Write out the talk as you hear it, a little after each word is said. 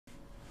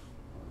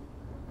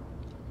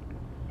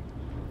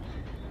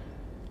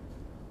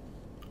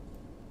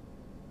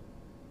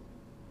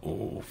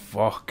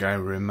fuck, I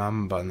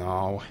remember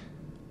now.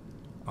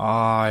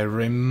 I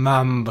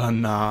remember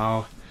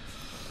now.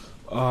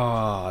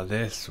 Ah,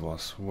 this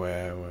was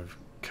where we've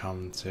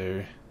come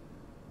to.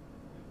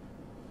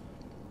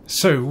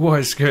 So, what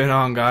is going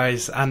on,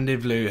 guys? Andy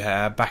Blue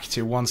here, back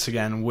to you once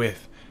again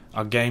with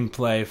a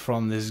gameplay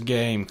from this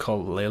game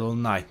called Little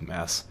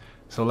Nightmares.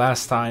 So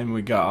last time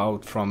we got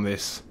out from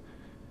this,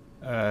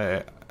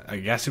 I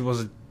guess it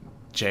was a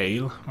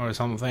jail or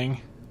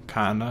something,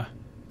 kinda,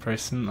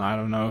 prison, I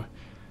don't know.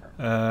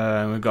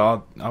 We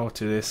got out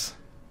to this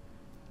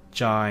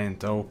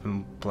giant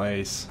open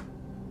place.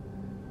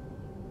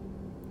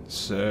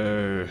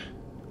 So,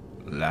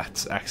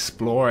 let's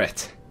explore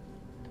it.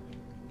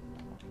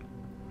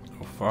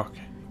 Oh fuck,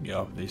 get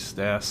up these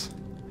stairs.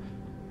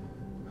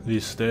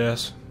 These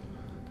stairs.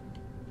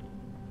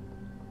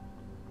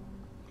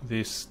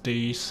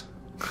 These.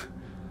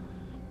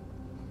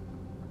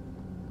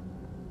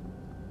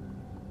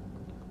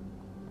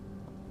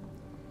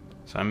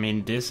 So I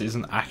mean, this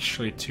isn't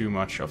actually too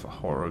much of a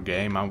horror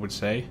game, I would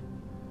say.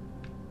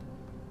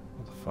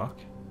 What the fuck?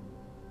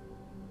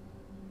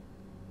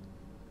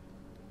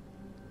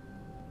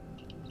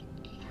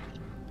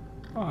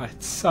 Oh,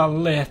 it's a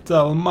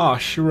little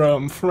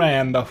mushroom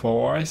friend of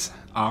ours.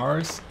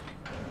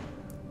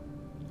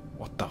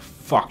 What the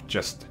fuck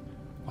just...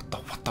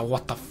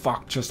 What the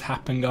fuck just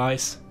happened,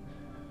 guys?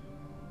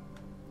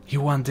 He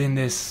went in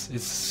this...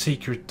 It's a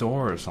secret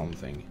door or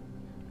something,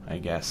 I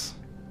guess.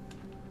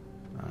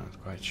 I'm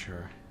not quite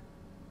sure.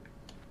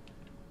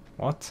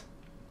 What?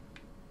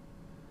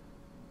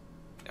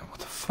 What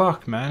the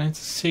fuck, man? It's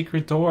a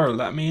secret door.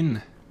 Let me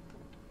in.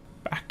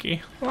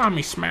 Becky, let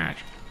me smash.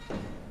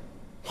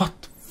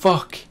 What the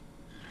fuck?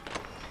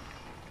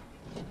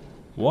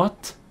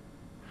 What?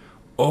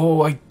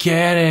 Oh, I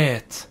get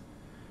it.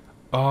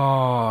 Oh,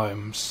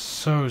 I'm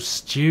so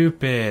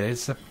stupid.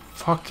 It's a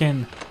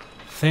fucking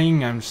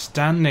thing I'm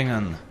standing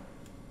on.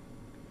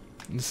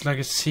 It's like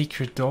a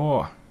secret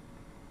door.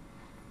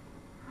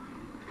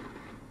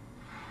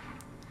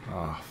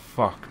 Oh,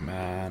 fuck,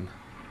 man.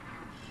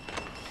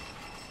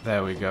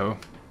 There we go.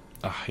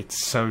 Oh, it's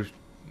so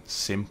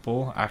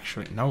simple,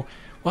 actually. No,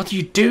 what are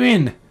you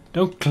doing?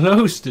 Don't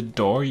close the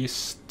door, you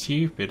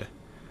stupid.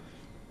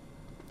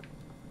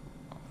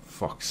 Oh,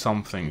 fuck,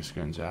 something's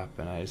going to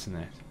happen, isn't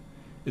it?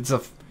 It's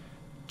a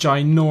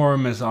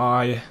ginormous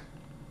eye.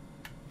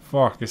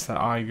 Fuck, is that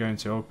eye going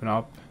to open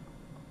up?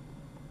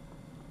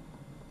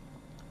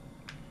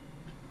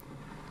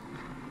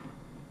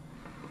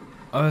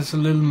 Oh, there's a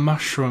little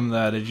mushroom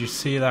there. Did you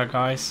see that,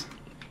 guys?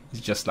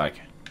 He's just like,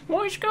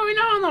 what's going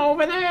on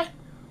over there?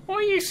 What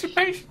are you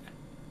supposed...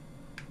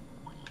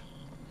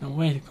 No,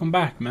 wait, come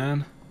back,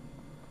 man.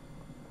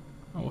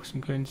 I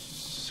wasn't going to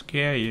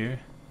scare you.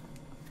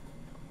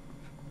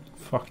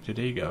 Fuck did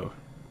he go?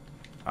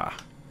 Ah,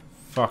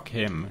 fuck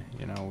him.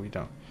 You know,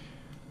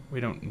 we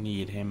don't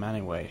need him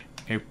anyway.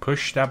 Can you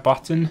push that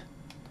button?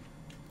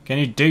 Can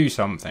you do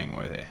something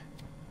with it?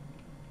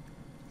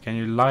 Can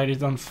you light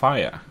it on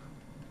fire?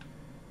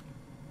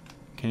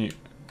 Can you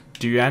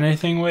do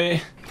anything with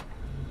it?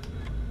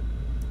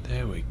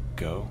 There we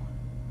go.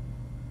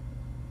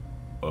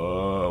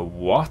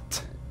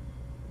 What?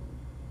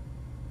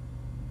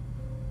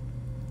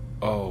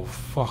 Oh,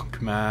 fuck,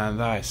 man,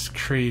 that is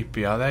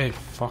creepy. Are they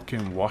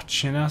fucking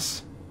watching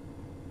us?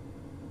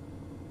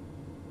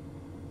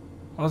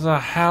 What the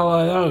hell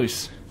are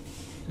those?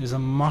 These are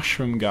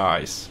mushroom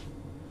guys.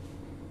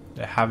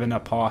 They're having a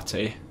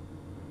party.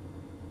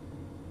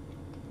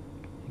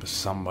 But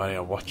somebody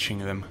are watching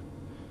them.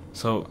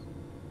 So,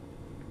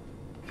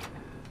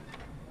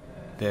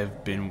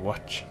 they've been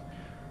watching.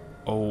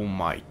 Oh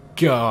my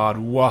god,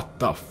 what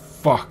the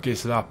fuck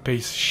is that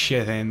piece of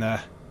shit in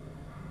there?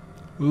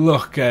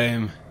 Look at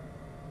him.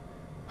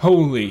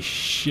 Holy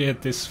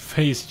shit, his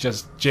face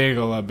just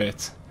jiggled a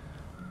bit.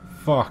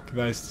 Fuck,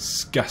 that is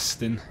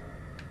disgusting.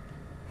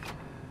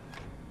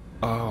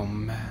 Oh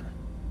man.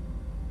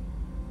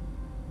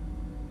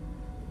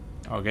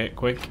 Okay,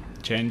 quick.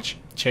 Change.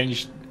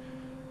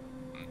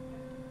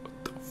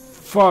 What the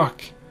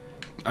fuck?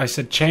 I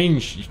said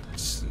change.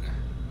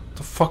 What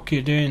the fuck are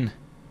you doing?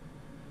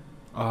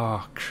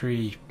 Oh,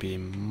 creepy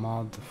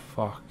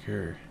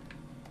motherfucker.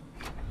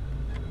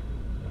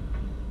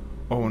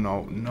 Oh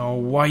no, no,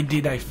 why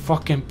did I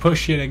fucking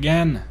push it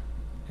again?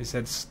 I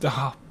said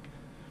stop.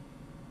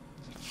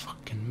 It's a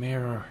fucking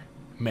mirror.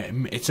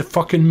 It's a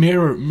fucking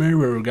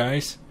mirror,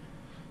 guys.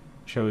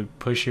 Shall we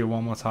push it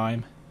one more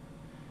time?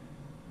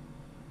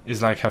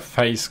 It's like her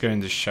face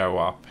going to show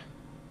up.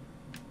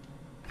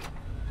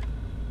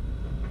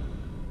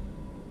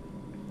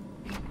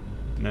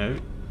 No,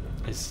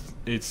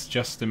 it's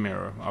just a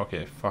mirror.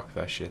 Okay, fuck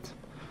that shit.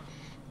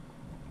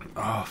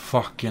 Oh,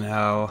 fucking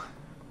hell.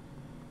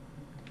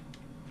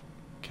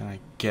 Can I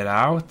get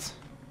out?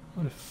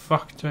 How the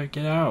fuck do I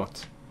get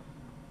out?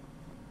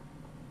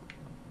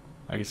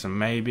 I guess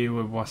maybe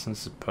we wasn't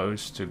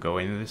supposed to go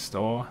in this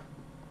door.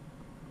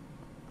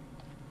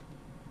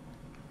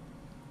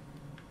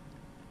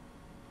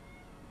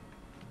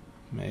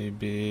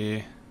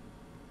 Maybe...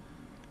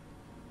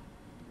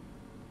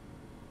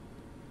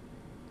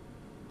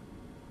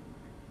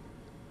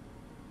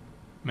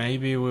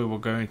 Maybe we were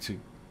going to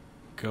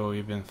go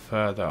even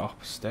further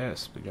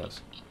upstairs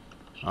because...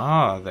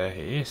 Ah, there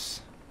he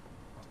is.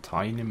 A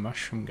tiny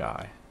mushroom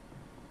guy.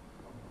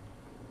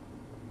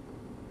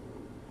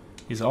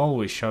 He's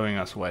always showing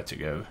us where to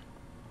go.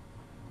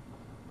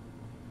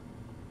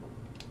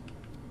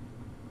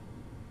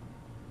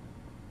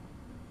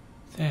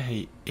 There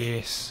he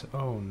is.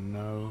 Oh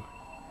no.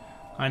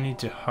 I need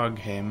to hug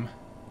him.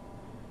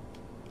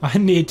 I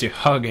need to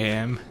hug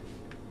him.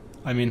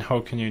 I mean, how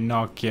can you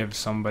not give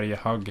somebody a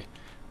hug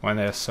when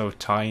they're so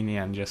tiny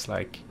and just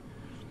like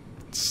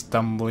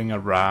stumbling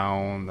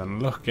around?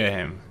 And look at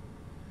him.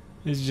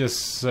 He's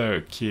just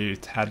so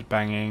cute,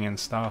 headbanging and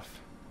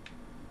stuff.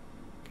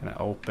 Can I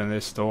open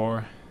this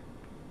door?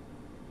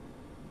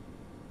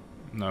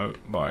 No,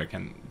 but I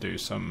can do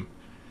some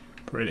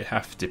pretty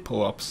hefty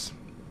pull-ups.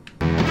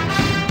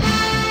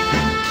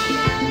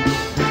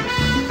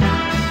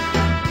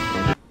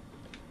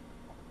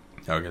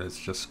 Okay, let's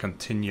just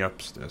continue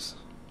upstairs.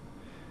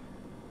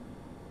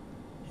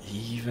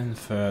 Even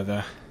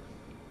further.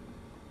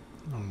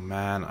 Oh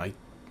man,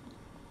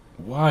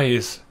 why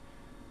is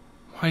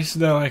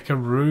there like a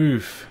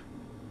roof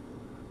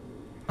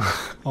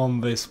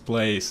on this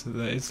place?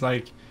 It's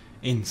like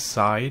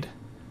inside.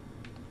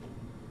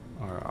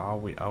 Or are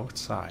we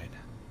outside?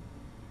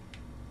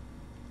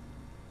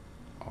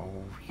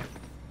 Oh, you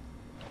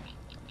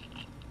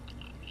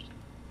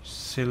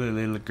silly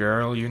little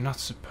girl, you're not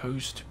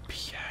supposed to be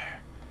here.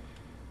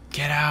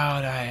 Get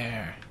out of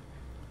here.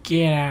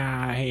 Get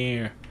out of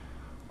here.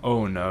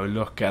 Oh no,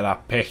 look at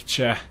that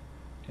picture.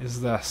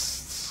 Is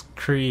this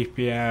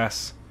creepy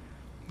ass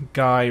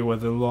guy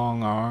with the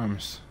long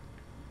arms?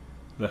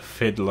 The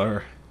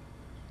fiddler.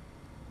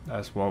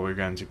 That's what we're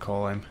going to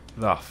call him.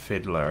 The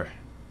fiddler.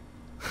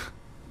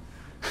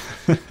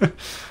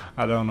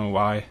 I don't know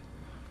why.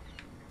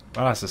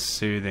 Well, that's a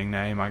soothing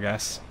name, I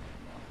guess.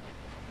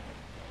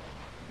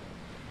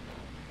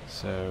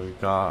 So we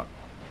got...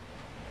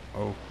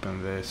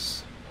 Open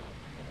this.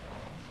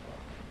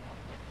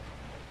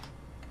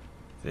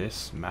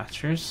 This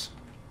matches?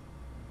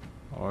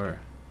 Or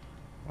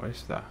what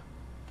is that?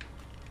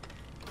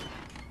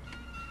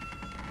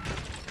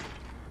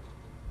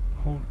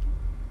 Oh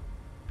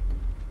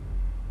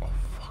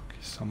fuck,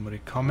 is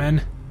somebody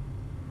coming?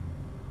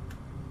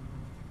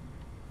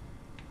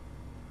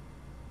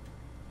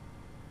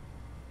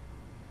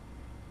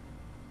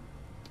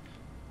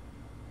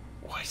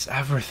 Why has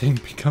everything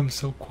become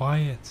so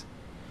quiet?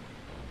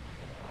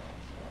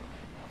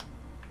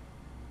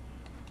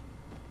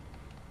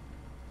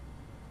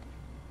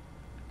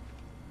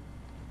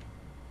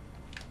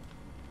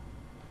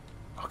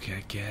 Okay,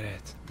 I get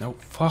it. No,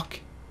 fuck.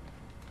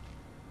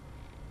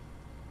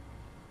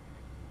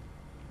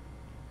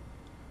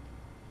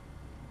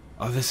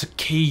 Oh, there's a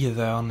key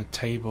there on the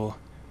table.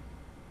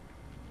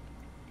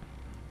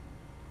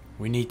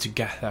 We need to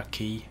get that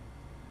key.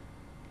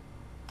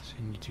 So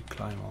you need to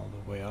climb all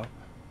the way up.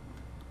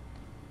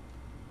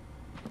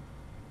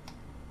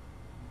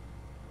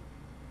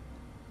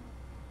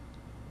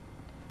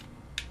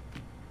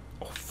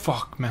 Oh,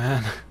 fuck,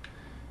 man.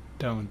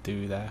 Don't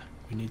do that.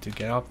 We need to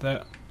get up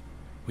there.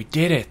 We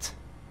did it!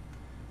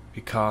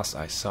 Because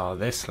I saw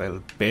this little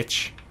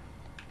bitch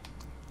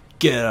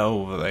get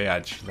over the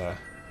edge there.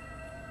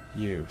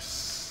 You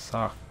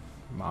suck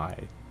my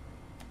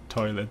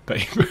toilet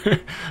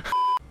paper. I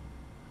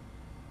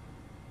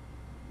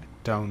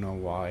don't know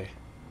why.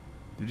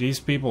 Do these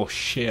people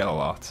shit a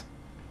lot?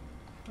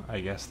 I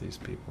guess these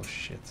people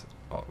shit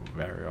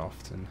very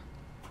often.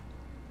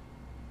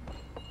 Oh,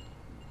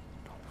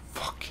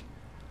 fuck.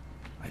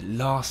 I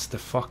lost the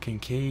fucking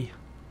key.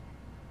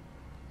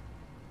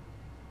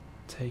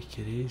 Take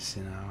it easy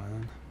now,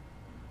 then.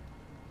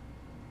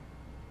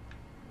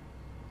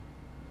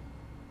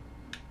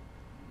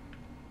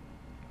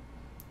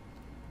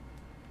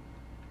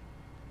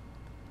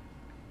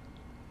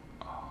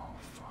 Oh,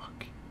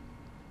 fuck.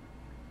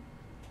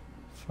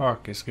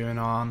 Fuck is going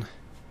on?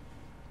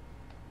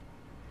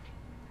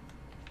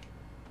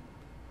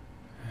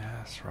 Yeah,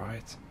 that's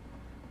right.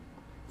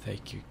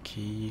 Take your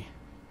key.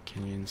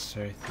 Can you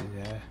insert it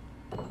there?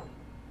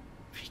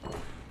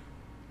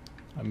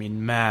 I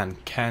mean, man,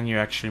 can you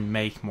actually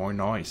make more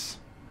noise?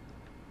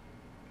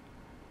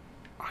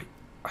 I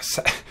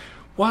said,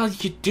 what are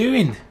you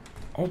doing?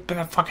 Open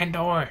the fucking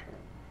door.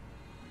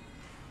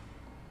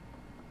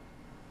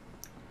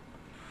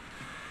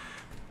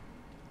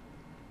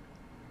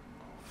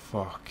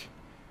 Fuck.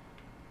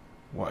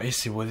 What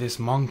is it with this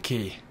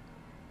monkey?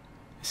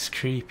 This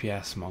creepy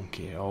ass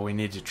monkey. Oh, we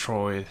need to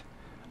throw it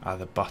at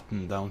the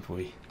button, don't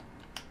we?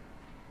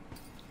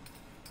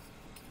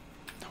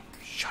 No,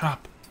 shut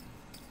up.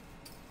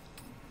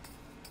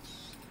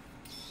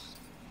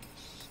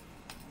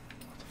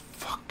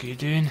 What are you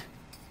doing?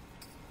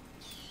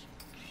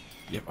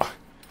 Yep.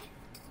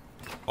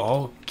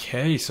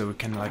 Okay, so we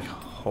can like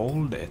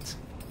hold it.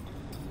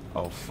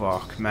 Oh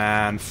fuck,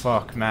 man!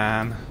 Fuck,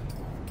 man!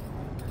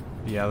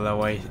 The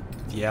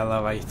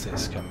elevator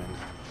is coming.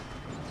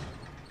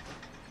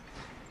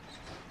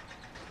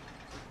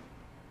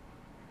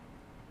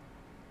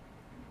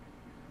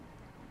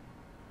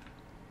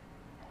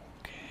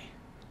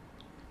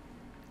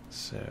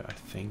 So I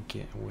think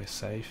we're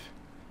safe.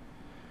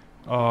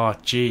 Oh,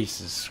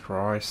 Jesus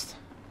Christ.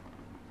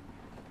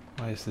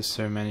 Why is there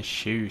so many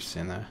shoes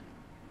in there?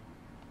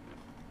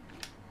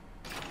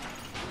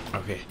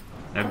 Okay,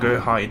 now go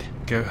hide.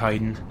 Go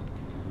hiding.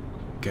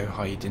 Go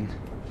hiding.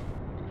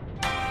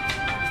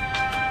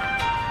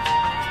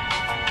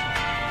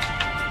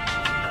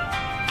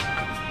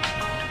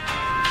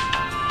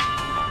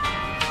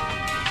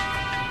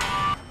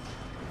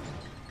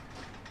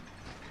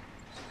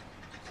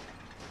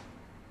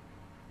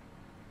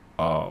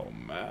 Oh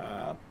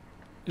man,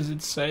 is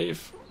it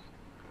safe?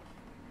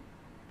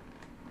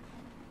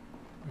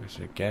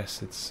 I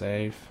guess it's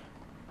safe.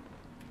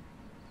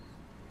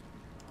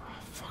 Oh,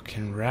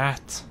 fucking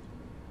rat.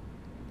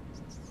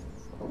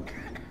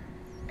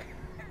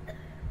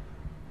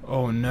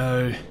 Oh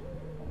no.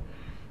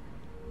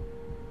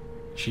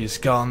 She's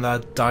gotten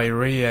that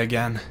diarrhea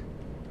again.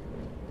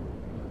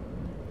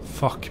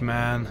 Fuck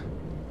man.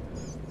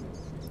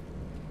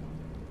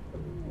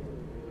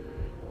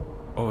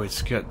 Oh,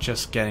 it's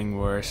just getting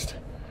worse.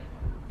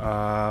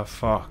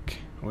 Fuck.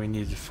 We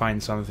need to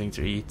find something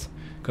to eat.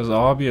 Because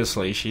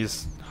obviously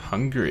she's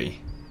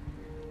hungry.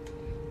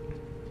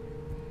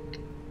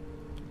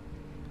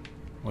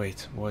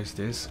 Wait, what is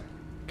this?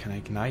 Can I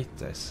ignite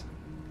this?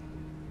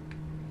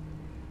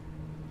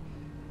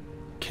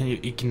 Can you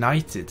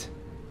ignite it?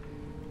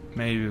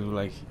 Maybe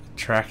like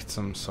attract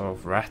some sort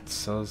of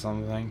rats or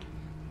something?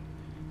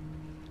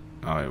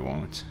 No, it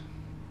won't.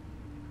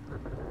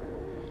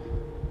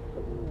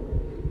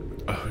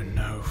 Oh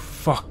no,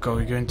 fuck, are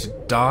we going to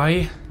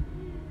die?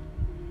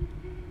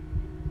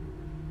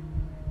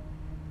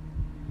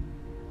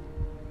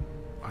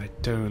 I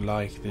don't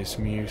like this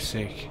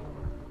music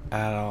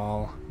at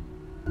all.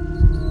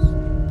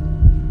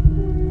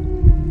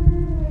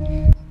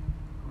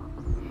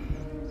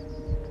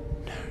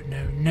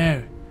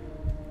 No.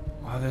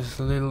 Oh, there's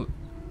a little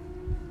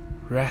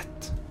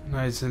rat. No,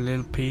 it's a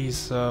little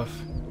piece of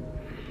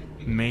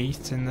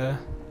meat in there.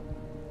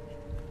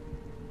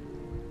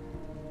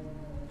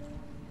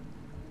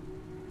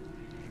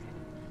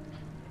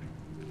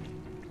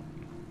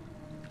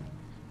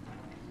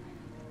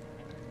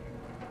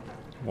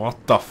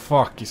 What the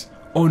fuck is...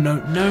 Oh no.